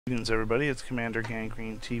Greetings everybody, it's Commander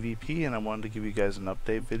Gangrene TVP, and I wanted to give you guys an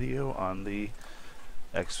update video on the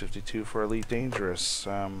X52 for Elite Dangerous.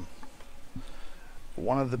 One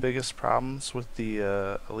of the biggest problems with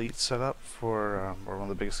the Elite setup or one of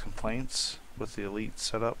the biggest complaints with the Elite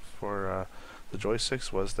setup for the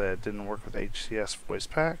joysticks was that it didn't work with HCS voice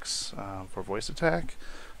packs for voice attack.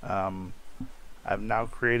 I've now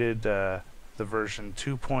created the version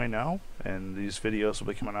 2.0, and these videos will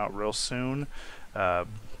be coming out real soon.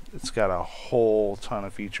 It's got a whole ton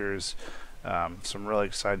of features, some really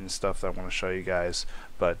exciting stuff that I want to show you guys,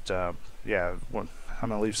 but yeah, I'm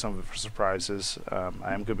going to leave some of it for surprises. I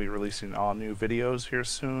am going to be releasing all new videos here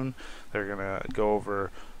soon. They're going to go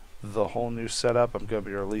over the whole new setup. I'm going to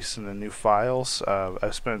be releasing the new files.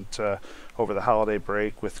 I spent over the holiday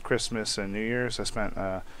break with Christmas and New Year's, I spent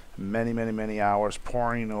many hours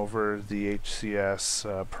poring over the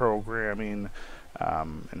HCS programming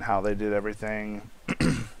and how they did everything,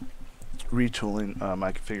 retooling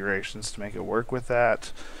my configurations to make it work with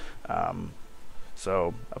that.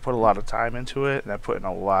 So I put a lot of time into it, and I put in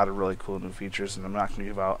a lot of really cool new features, and I'm not going to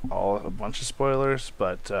give out a bunch of spoilers,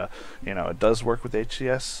 but you know, it does work with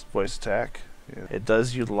HCS voice attack. It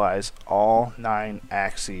does utilize all 9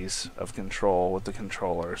 axes of control with the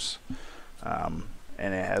controllers, and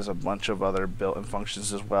it has a bunch of other built-in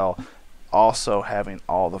functions as well, also having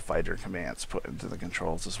all the fighter commands put into the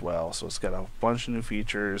controls as well. So it's got a bunch of new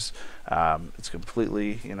features. It's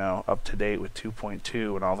completely, you know, up to date with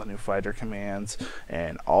 2.2 and all the new fighter commands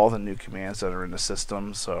and all the new commands that are in the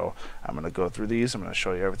system. So I'm going to go through these. I'm going to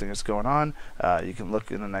show you everything that's going on. You can look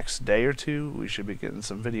in the next day or two. We should be getting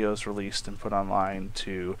some videos released and put online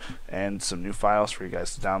and some new files for you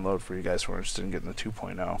guys to download for you guys who are interested in getting the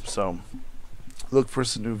 2.0. So look for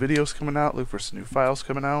some new videos coming out, look for some new files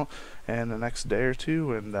coming out in the next day or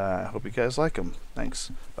two, and I hope you guys like them.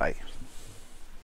 Thanks. Bye.